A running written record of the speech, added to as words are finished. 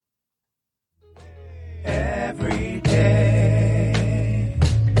Every day,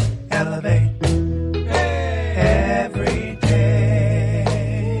 elevate. Every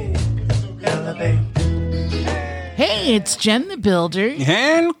day, elevate. Hey, it's Jen the Builder.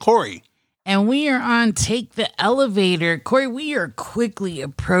 And Corey. And we are on Take the Elevator. Corey, we are quickly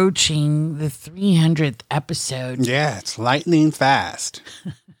approaching the 300th episode. Yeah, it's lightning fast.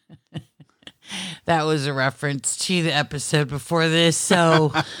 That was a reference to the episode before this.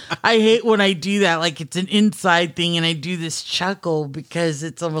 So I hate when I do that. Like it's an inside thing and I do this chuckle because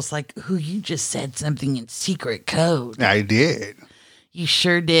it's almost like, ooh, you just said something in secret code. I did. You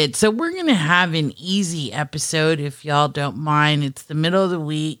sure did. So we're going to have an easy episode if y'all don't mind. It's the middle of the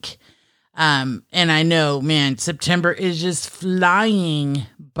week. And I know, man, September is just flying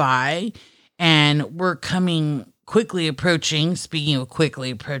by and we're quickly approaching, speaking of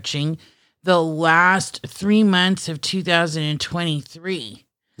quickly approaching, the last 3 months of 2023.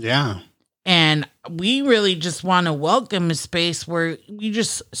 Yeah. And we really just want to welcome a space where we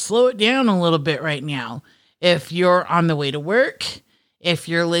just slow it down a little bit right now. If you're on the way to work, if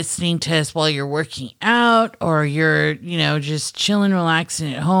you're listening to us while you're working out, or you're, just chilling,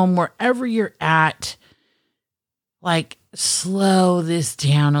 relaxing at home, wherever you're at, like slow this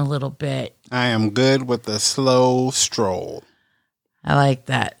down a little bit. I am good with the slow stroll. I like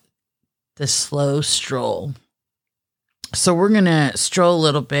that. The slow stroll. So we're going to stroll a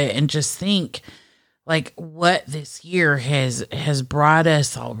little bit and just think like what this year has brought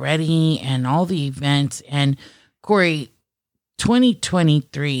us already and all the events. And Corey,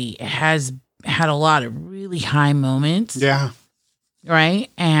 2023 has had a lot of really high moments. Yeah. Right?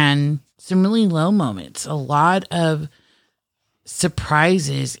 And some really low moments. A lot of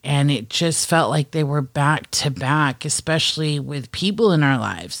surprises. And it just felt like they were back to back, especially with people in our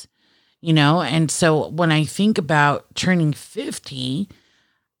lives. And so when I think about turning 50,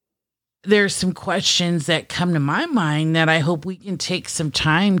 there's some questions that come to my mind that I hope we can take some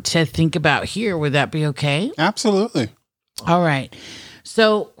time to think about here. Would that be okay? Absolutely. All right.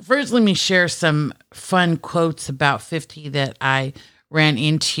 So first, let me share some fun quotes about 50 that I ran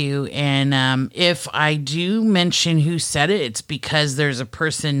into. And if I do mention who said it, it's because there's a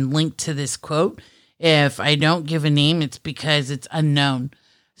person linked to this quote. If I don't give a name, it's because it's unknown.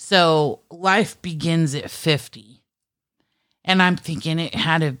 So life begins at 50. And I'm thinking it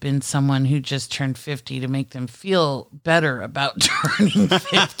had to have been someone who just turned 50 to make them feel better about turning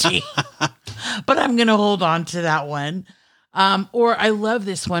 50. But I'm going to hold on to that one. Or I love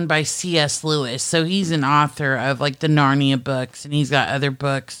this one by C.S. Lewis. So he's an author of like the Narnia books, and he's got other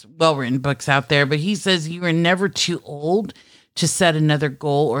books, well-written books out there. But he says you are never too old to set another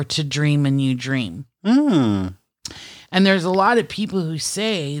goal or to dream a new dream. And there's a lot of people who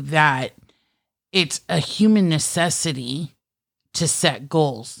say that it's a human necessity to set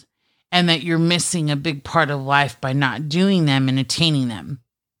goals and that you're missing a big part of life by not doing them and attaining them.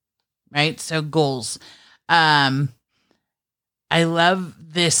 Right? So goals. I love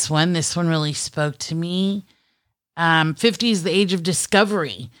this one. This one really spoke to me. 50 is the age of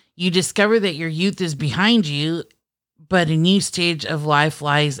discovery. You discover that your youth is behind you, but a new stage of life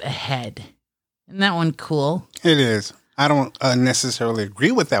lies ahead. Isn't that one cool? It is. I don't necessarily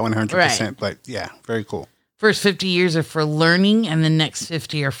agree with that 100%, right. But yeah, very cool. First 50 years are for learning, and the next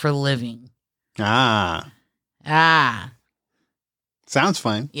 50 are for living. Ah. Sounds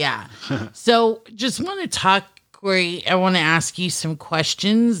fun. Yeah. So just want to talk, Corey. I want to ask you some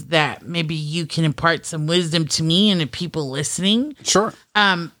questions that maybe you can impart some wisdom to me and to people listening. Sure.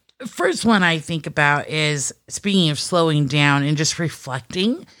 First one I think about is, speaking of slowing down and just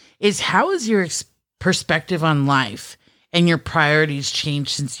reflecting, is how has your perspective on life and your priorities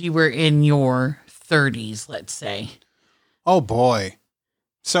changed since you were in your 30s, let's say? Oh boy.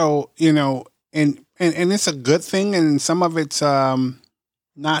 So, and it's a good thing, and some of it's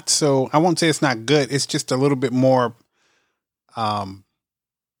not so, I won't say it's not good, it's just a little bit more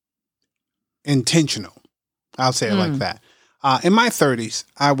intentional. I'll say it like that. In my 30s,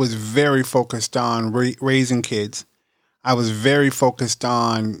 I was very focused on raising kids. I was very focused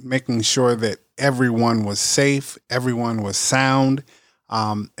on making sure that everyone was safe, everyone was sound,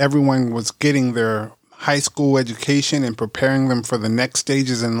 everyone was getting their high school education and preparing them for the next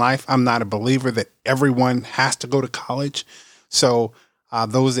stages in life. I'm not a believer that everyone has to go to college. So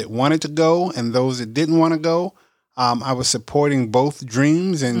those that wanted to go and those that didn't want to go, I was supporting both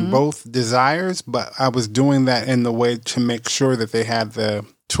dreams and both desires, but I was doing that in the way to make sure that they had the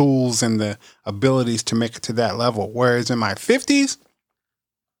tools and the abilities to make it to that level. Whereas in my 50s,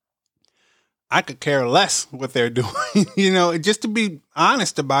 I could care less what they're doing, just to be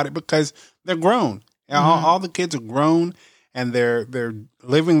honest about it, because they're grown. All the kids are grown, and they're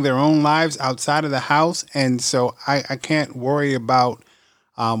living their own lives outside of the house. And so I can't worry about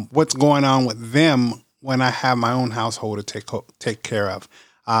what's going on with them when I have my own household to take care of.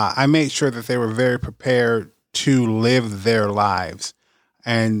 I made sure that they were very prepared to live their lives.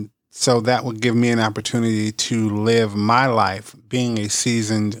 And so that would give me an opportunity to live my life being a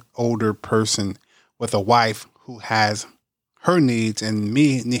seasoned older person with a wife who has her needs and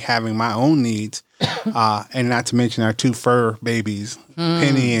me having my own needs. And not to mention our two fur babies,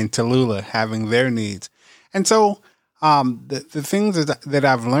 Penny and Tallulah, having their needs. And so the things that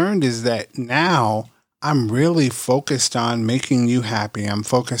I've learned is that now I'm really focused on making you happy. I'm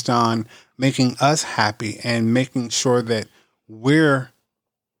focused on making us happy and making sure that we're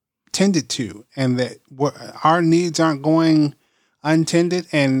tended to and that our needs aren't going untended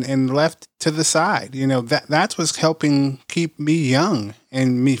and left to the side. You know, that's what's helping keep me young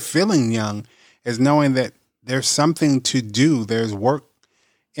and me feeling young, is knowing that there's something to do. There's work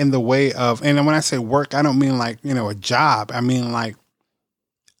in the way of, and when I say work, I don't mean like, you know, a job. I mean, like,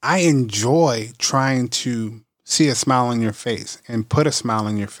 I enjoy trying to see a smile on your face and put a smile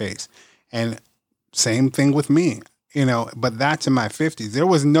on your face. And same thing with me, you know, but that's in my 50s. There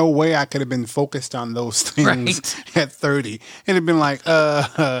was no way I could have been focused on those things at 30. It'd have been like,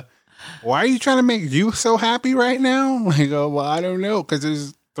 why are you trying to make you so happy right now? Like, oh, well, I don't know, because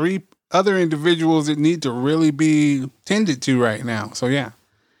there's 3 other individuals that need to really be tended to right now. So, yeah.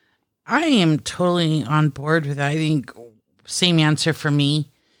 I am totally on board with that. I think same answer for me.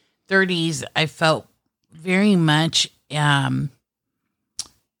 30s, I felt very much, I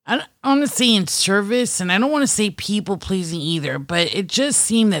don't want to say in service, and I don't want to say people pleasing either, but it just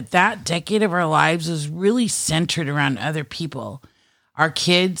seemed that decade of our lives was really centered around other people, our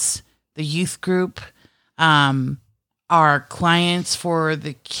kids, the youth group, our clients for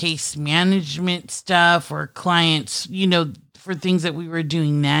the case management stuff, or clients, you know, for things that we were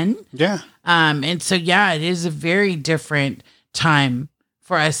doing then. Yeah. And so, yeah, it is a very different time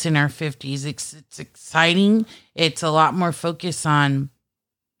for us in our 50s. It's exciting. It's a lot more focus on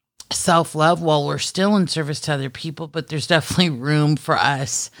self-love while we're still in service to other people, but there's definitely room for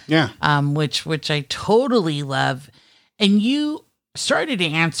us. Yeah. Which I totally love. And you started to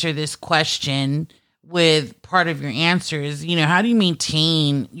answer this question with part of your answers. You know, how do you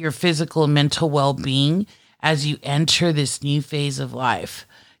maintain your physical and mental well-being as you enter this new phase of life?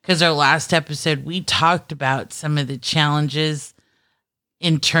 Because our last episode, we talked about some of the challenges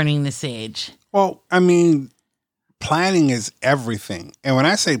in turning this age. Well, I mean, planning is everything. And when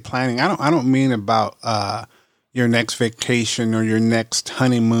I say planning, I don't mean about your next vacation or your next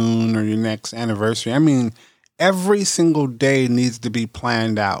honeymoon or your next anniversary. I mean, every single day needs to be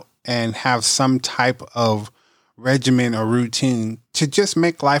planned out and have some type of regimen or routine to just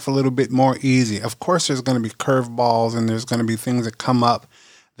make life a little bit more easy. Of course, there's going to be curveballs and there's going to be things that come up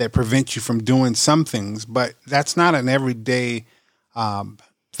that prevent you from doing some things, but that's not an everyday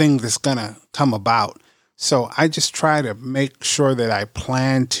thing that's going to come about. So I just try to make sure that I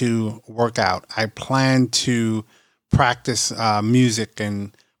plan to work out. I plan to practice music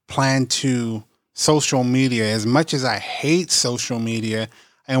and plan to social media. As much as I hate social media,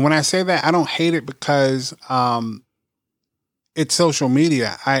 and when I say that, I don't hate it because it's social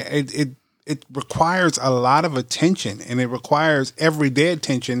media. It requires a lot of attention, and it requires everyday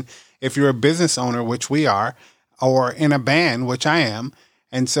attention if you're a business owner, which we are, or in a band, which I am.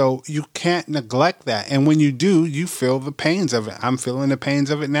 And so you can't neglect that. And when you do, you feel the pains of it. I'm feeling the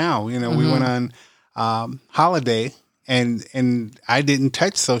pains of it now. You know, we went on holiday and I didn't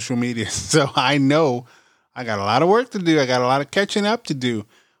touch social media. So I know I got a lot of work to do. I got a lot of catching up to do.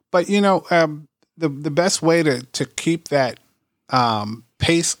 But, you know, the best way to keep that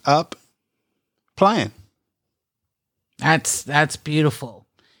pace up, plan. That's beautiful.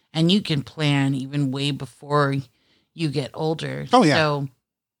 And you can plan even way before you get older. Oh, yeah. So,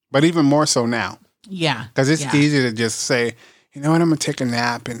 but even more so now. Yeah. Because it's easy to just say, you know what, I'm going to take a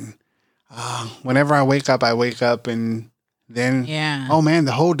nap. And whenever I wake up, and then, oh, man,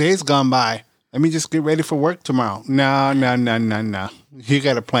 the whole day's gone by. Let me just get ready for work tomorrow. No. You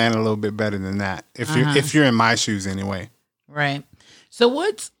got to plan a little bit better than that. If you're in my shoes anyway. Right. So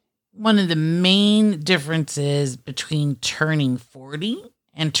what's one of the main differences between turning 40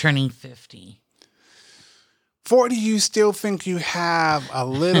 and turning 50? 40, you still think you have a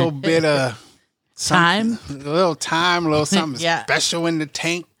little bit of time, a little something special in the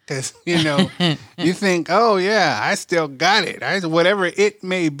tank. Because, you know, you think, oh, yeah, I still got it. Whatever it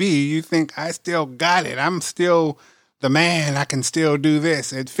may be, you think I still got it. I'm still the man. I can still do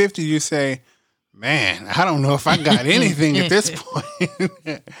this. At 50, you say, man, I don't know if I got anything at this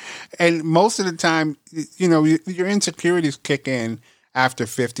point. And most of the time, your insecurities kick in after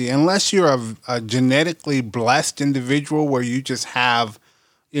 50, unless you're a genetically blessed individual where you just have,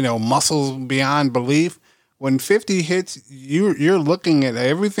 muscles beyond belief. When 50 hits, you're looking at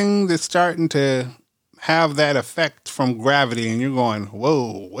everything that's starting to have that effect from gravity, and you're going,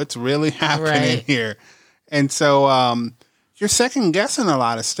 whoa, what's really happening here? And so you're second guessing a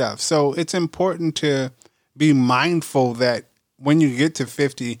lot of stuff. So it's important to be mindful that when you get to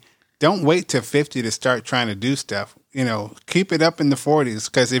 50, don't wait to 50 to start trying to do stuff. Keep it up in the 40s,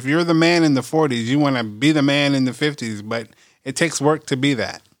 because if you're the man in the 40s, you want to be the man in the 50s, but it takes work to be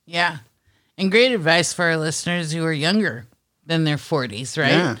that. Yeah. And great advice for our listeners who are younger than their 40s,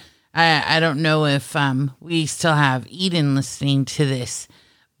 right? Yeah. I don't know if we still have Eden listening to this,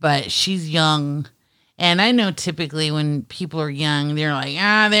 but she's young. And I know typically when people are young, they're like,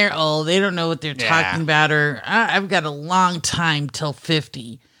 they're old. They don't know what they're talking about. Or I've got a long time till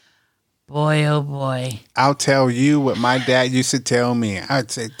 50. Boy, oh boy. I'll tell you what my dad used to tell me. I'd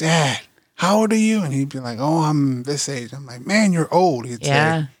say, Dad, how old are you? And he'd be like, oh, I'm this age. I'm like, man, you're old. He'd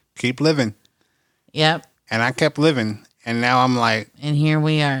say, keep living. Yep. And I kept living. And now I'm like, and here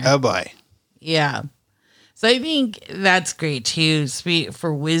we are. Oh boy. Yeah. So I think that's great too,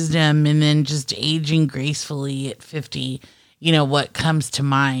 for wisdom, and then just aging gracefully at 50, what comes to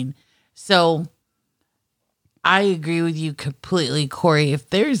mind. So I agree with you completely, Corey. If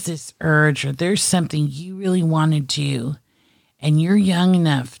there's this urge or there's something you really want to do and you're young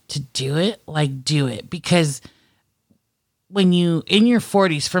enough to do it, do it. Because when you, in your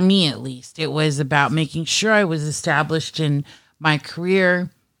 40s, for me at least, it was about making sure I was established in my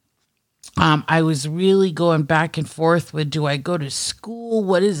career. I was really going back and forth with, do I go to school?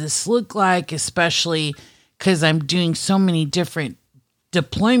 What does this look like? Especially because I'm doing so many different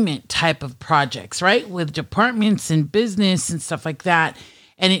deployment type of projects, right? With departments and business and stuff like that.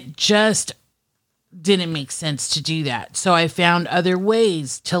 And it just didn't make sense to do that. So I found other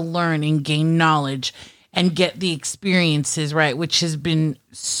ways to learn and gain knowledge and get the experiences, right? Which has been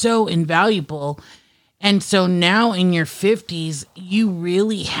so invaluable. And so now in your 50s, you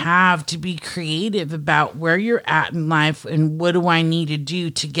really have to be creative about where you're at in life and what do I need to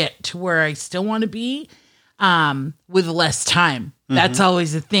do to get to where I still want to be with less time. Mm-hmm. That's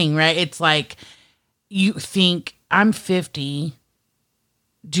always the thing, right? It's like you think, I'm 50.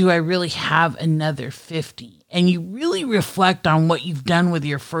 Do I really have another 50? And you really reflect on what you've done with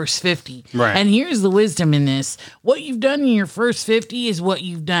your first 50. Right. And here's the wisdom in this. What you've done in your first 50 is what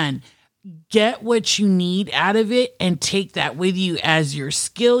you've done. Get what you need out of it and take that with you as your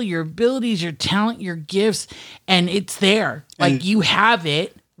skill, your abilities, your talent, your gifts, and it's there. Like you have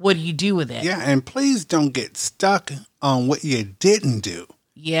it. What do you do with it? Yeah, and please don't get stuck on what you didn't do.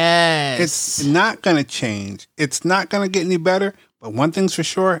 Yes. It's not going to change. It's not going to get any better, but one thing's for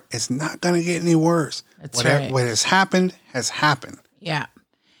sure, it's not going to get any worse. That's right. What has happened has happened. Yeah.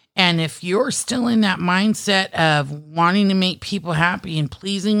 And if you're still in that mindset of wanting to make people happy and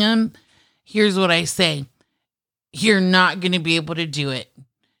pleasing them, here's what I say. You're not going to be able to do it.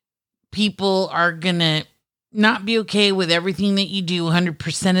 People are going to not be okay with everything that you do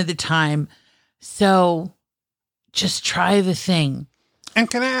 100% of the time. So just try the thing. And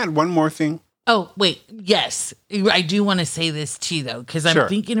can I add one more thing? Oh, wait. Yes. I do want to say this too, though, because I'm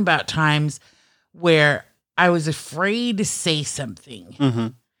thinking about times where I was afraid to say something. Mm-hmm.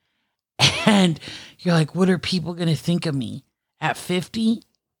 And you're like, what are people going to think of me? At 50,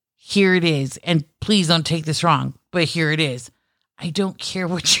 here it is. And please don't take this wrong, but here it is. I don't care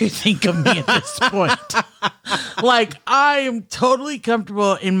what you think of me at this point. Like, I am totally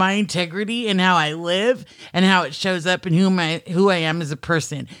comfortable in my integrity and how I live and how it shows up and who I am as a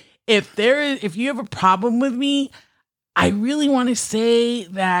person. If you have a problem with me, I really want to say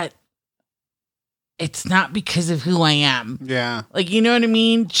that it's not because of who I am. Yeah. Like, you know what I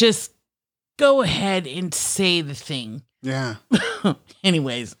mean? Just go ahead and say the thing. Yeah.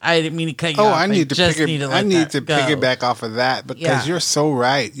 Anyways, I didn't mean to cut you off. I need to piggyback off of that because you're so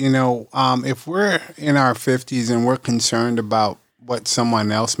right. If we're in our 50s and we're concerned about what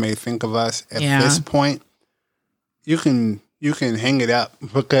someone else may think of us at this point, you can hang it up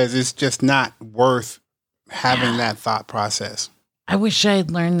because it's just not worth having that thought process. I wish I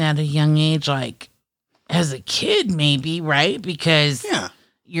had learned that at a young age, like as a kid, maybe, right? Because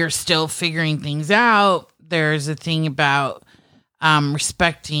you're still figuring things out. There's a thing about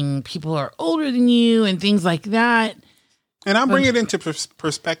respecting people who are older than you and things like that. And I'll bring it into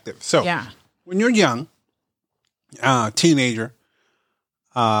perspective. So when you're young, teenager,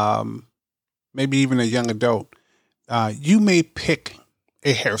 maybe even a young adult, you may pick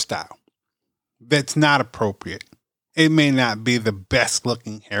a hairstyle that's not appropriate. It may not be the best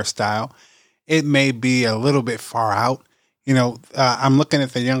looking hairstyle. It may be a little bit far out. I'm looking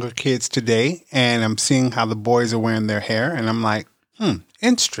at the younger kids today and I'm seeing how the boys are wearing their hair. And I'm like,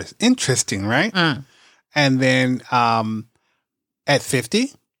 interesting, right? And then at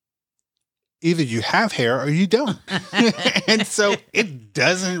 50, either you have hair or you don't. And so it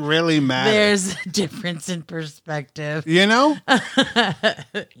doesn't really matter. There's a difference in perspective.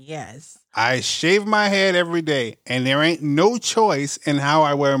 Yes. I shave my head every day, and there ain't no choice in how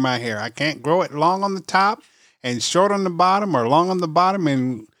I wear my hair. I can't grow it long on the top and short on the bottom, or long on the bottom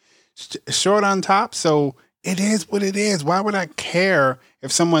and short on top. So it is what it is. Why would I care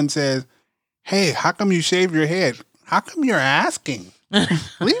if someone says, hey, how come you shave your head? How come you're asking?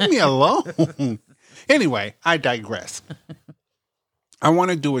 Leave me alone. Anyway, I digress. I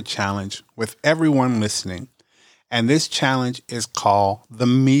want to do a challenge with everyone listening. And this challenge is called the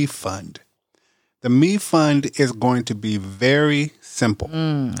Me Fund. The Me Fund is going to be very simple.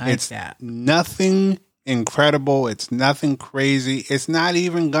 It's nothing incredible. It's nothing crazy. It's not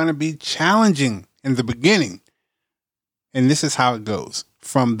even going to be challenging in the beginning. And this is how it goes.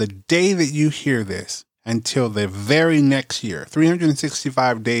 From the day that you hear this until the very next year,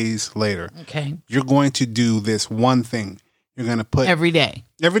 365 days later, you're going to do this one thing. You're going to put... Every day?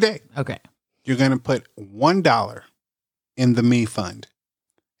 Every day. Okay. You're going to put $1 in the Me Fund.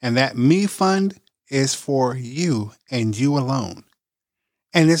 And that Me Fund is for you and you alone.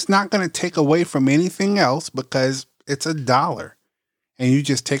 And it's not going to take away from anything else because it's $1. And you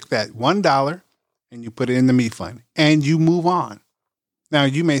just take that $1 and you put it in the Me Fund and you move on. Now,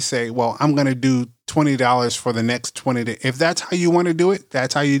 you may say, well, I'm going to do $20 for the next 20 days. If that's how you want to do it,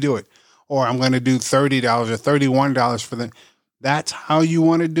 that's how you do it. Or I'm going to do $30 or $31 for the... That's how you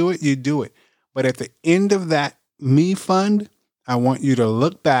want to do it, you do it. But at the end of that Me Fund, I want you to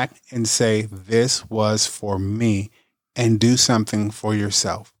look back and say, this was for me, and do something for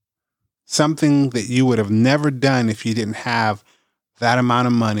yourself. Something that you would have never done if you didn't have that amount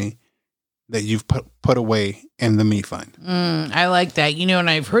of money that you've put away in the Me Fund. I like that. And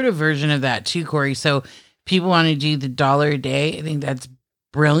I've heard a version of that too, Corey. So people want to do the $1 a day. I think that's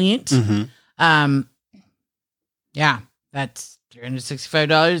brilliant. Mm-hmm. Yeah. That's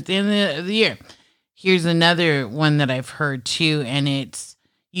 $365 at the end of the year. Here's another one that I've heard too. And it's,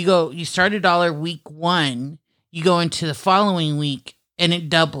 you start $1 week 1, you go into the following week and it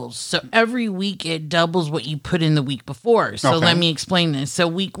doubles. So every week it doubles what you put in the week before. So let me explain this. So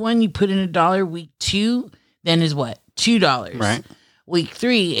week 1, you put in $1. Week 2 then is what? $2. Right. Week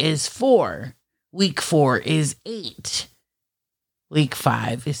 3 is $4. Week 4 is $8. Week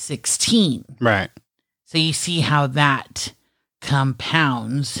 5 is $16. Right. So you see how that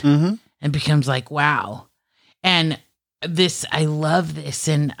compounds and becomes like, wow. And this, I love this.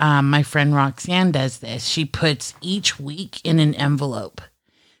 And my friend Roxanne does this. She puts each week in an envelope.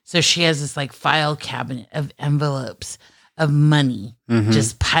 So she has this like file cabinet of envelopes of money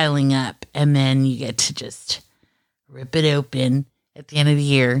just piling up. And then you get to just rip it open at the end of the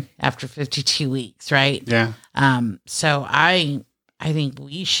year after 52 weeks, right? Yeah. So I think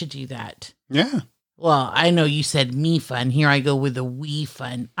we should do that. Yeah. Well, I know you said Me Fund. Here I go with the We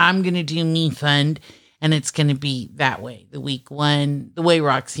Fund. I'm going to do Me Fund, and it's going to be that way. The week 1, the way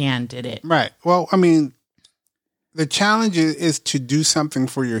Roxanne did it. Right. Well, I mean, the challenge is to do something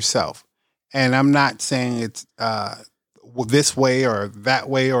for yourself. And I'm not saying it's this way or that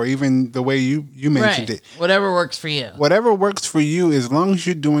way or even the way you mentioned it. Whatever works for you. Whatever works for you, as long as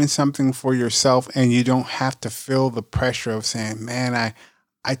you're doing something for yourself and you don't have to feel the pressure of saying, man,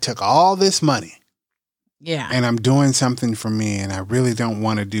 I took all this money. Yeah. And I'm doing something for me and I really don't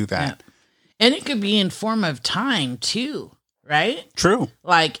want to do that. Yeah. And it could be in form of time too, right? True.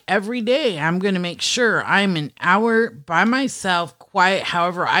 Like every day I'm going to make sure I'm an hour by myself, quiet.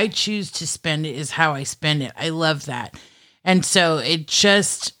 However I choose to spend it is how I spend it. I love that. And so it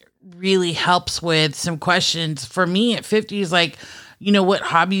just really helps with some questions. For me at 50 is like, what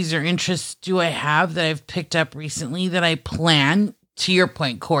hobbies or interests do I have that I've picked up recently that I plan, to your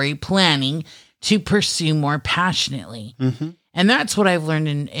point, Corey, planning to pursue more passionately. And that's what I've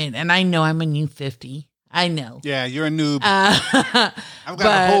learned. And I know I'm a new 50. I know. Yeah, you're a noob. I've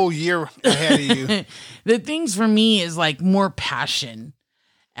got a whole year ahead of you. The things for me is like more passion.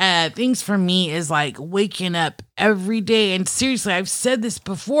 Things for me is like waking up every day. And seriously, I've said this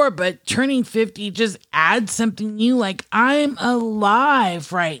before, but turning 50 just adds something new. Like I'm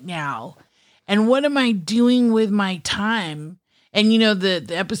alive right now. And what am I doing with my time? And, the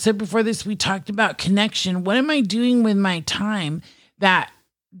episode before this, we talked about connection. What am I doing with my time that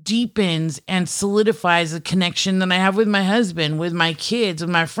deepens and solidifies the connection that I have with my husband, with my kids, with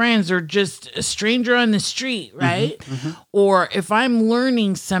my friends, or just a stranger on the street, right? Or if I'm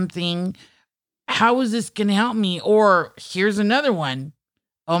learning something, how is this going to help me? Or here's another one.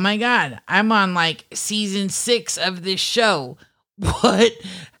 Oh my God, I'm on like season 6 of this show.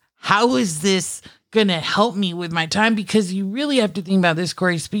 How is this going to help me with my time? Because you really have to think about this,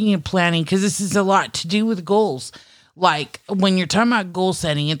 Corey, speaking of planning, because this is a lot to do with goals. Like when you're talking about goal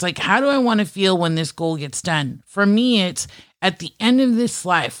setting, it's like, how do I want to feel when this goal gets done? For me, it's at the end of this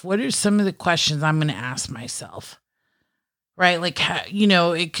life, what are some of the questions I'm going to ask myself? Right? Like, how,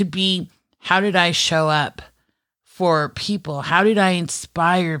 it could be, how did I show up for people? How did I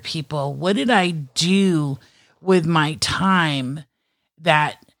inspire people? What did I do with my time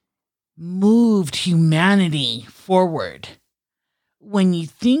that moved humanity forward? When you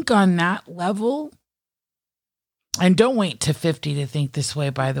think on that level, and don't wait to 50 to think this way,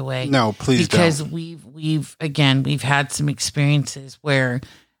 by the way. No, please because don't. we've had some experiences where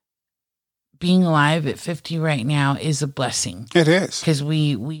being alive at 50 right now is a blessing. It is. Because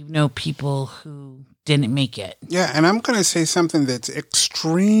we know people who didn't make it. Yeah, and I'm going to say something that's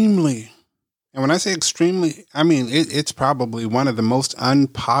extremely, and when I say extremely, I mean it's probably one of the most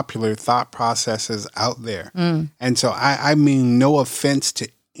unpopular thought processes out there. And so I mean no offense to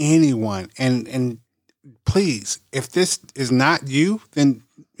anyone. And please, if this is not you, then,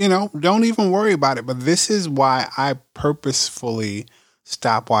 don't even worry about it. But this is why I purposefully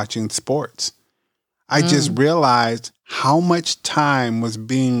stopped watching sports. I just realized how much time was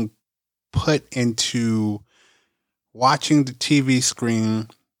being put into watching the TV screen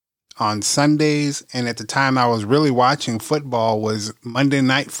on Sundays. And at the time I was really watching football was Monday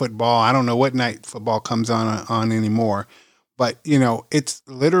Night Football. I don't know what night football comes on anymore. But, it's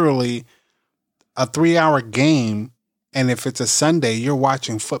literally a 3-hour game. And if it's a Sunday, you're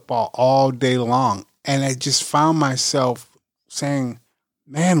watching football all day long. And I just found myself saying,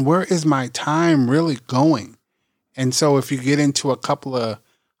 man, where is my time really going? And so if you get into a couple of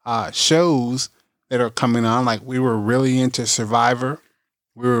shows that are coming on, like we were really into Survivor,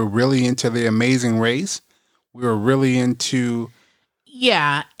 we were really into The Amazing Race, we were really into...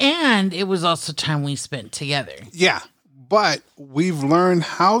 Yeah, and it was also time we spent together. Yeah, but we've learned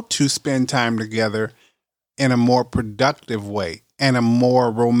how to spend time together in a more productive way, and a more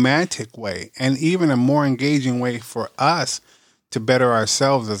romantic way, and even a more engaging way for us to better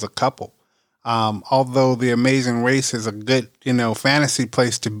ourselves as a couple. Although The Amazing Race is a good, fantasy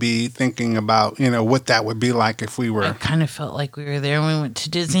place to be, thinking about, what that would be like if we were... I kind of felt like we were there when we went to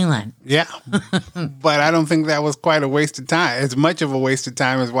Disneyland. Yeah. But I don't think that was quite a waste of time. As much of a waste of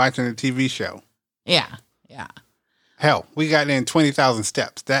time as watching a TV show. Yeah. Hell, we got in 20,000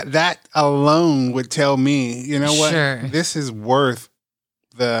 steps. That alone would tell me, you know what? Sure. This is worth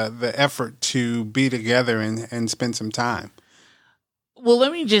the effort to be together and spend some time. Well,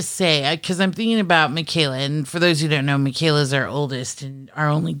 let me just say, because I'm thinking about Michaela, and for those who don't know, Michaela's our oldest and our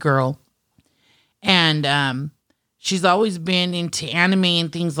only girl. And she's always been into anime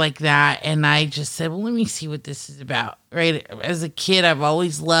and things like that. And I just said, well, let me see what this is about, right? As a kid, I've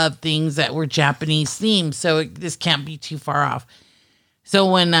always loved things that were Japanese themed, so this can't be too far off.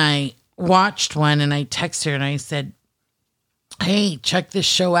 So when I watched one and I texted her and I said, hey, check this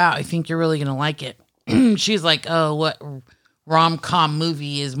show out. I think you're really going to like it. She's like, oh, what rom-com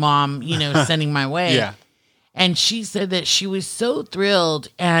movie is mom, sending my way? Yeah. And she said that she was so thrilled,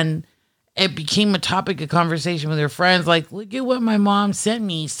 and it became a topic of conversation with her friends. Like, look at what my mom sent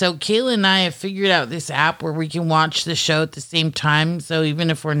me. So Kayla and I have figured out this app where we can watch the show at the same time. So even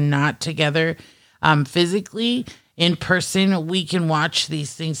if we're not together physically in person, we can watch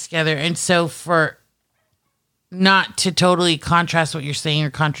these things together. And so for not to totally contrast what you're saying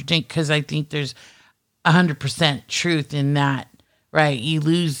or contradict, because I think there's 100% truth in that, right? You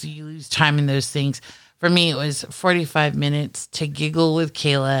lose time in those things. For me, it was 45 minutes to giggle with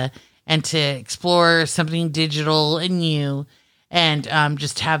Kayla and to explore something digital and new, and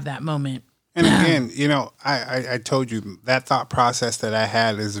just have that moment. And again, I told you that thought process that I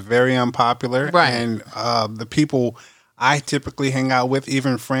had is very unpopular. Right. And the people I typically hang out with,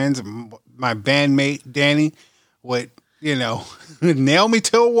 even friends, my bandmate, Danny, would, nail me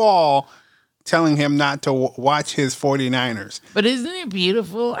to a wall telling him not to watch his 49ers. But isn't it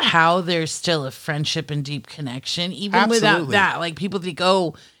beautiful how there's still a friendship and deep connection, even Absolutely. without that? Like, people think,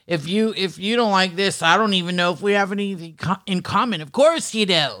 oh, if you don't like this, I don't even know if we have anything in common. Of course you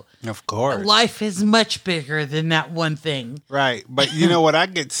do. Of course. Life is much bigger than that one thing. Right. But you know what I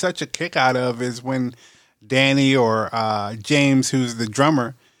get such a kick out of is when Danny or James, who's the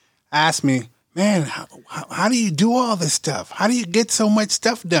drummer, asked me, man, how do you do all this stuff? How do you get so much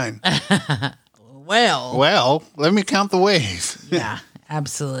stuff done? Well, Let me count the ways. yeah,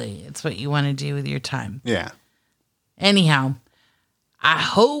 absolutely. It's what you want to do with your time. Yeah. Anyhow, I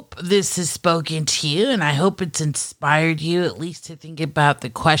hope this has spoken to you, and I hope it's inspired you at least to think about the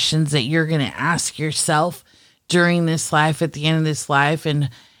questions that you're going to ask yourself during this life, at the end of this life,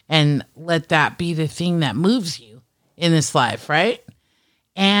 and let that be the thing that moves you in this life, right?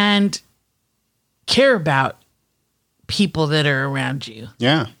 And care about people that are around you.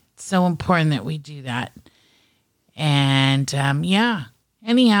 Yeah. It's so important that we do that. And yeah,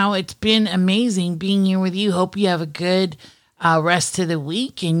 anyhow, it's been amazing being here with you. Hope you have a good rest of the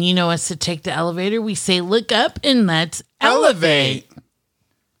week. And you know us to take the elevator. We say, look up and let's elevate.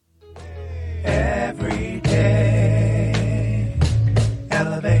 Every day.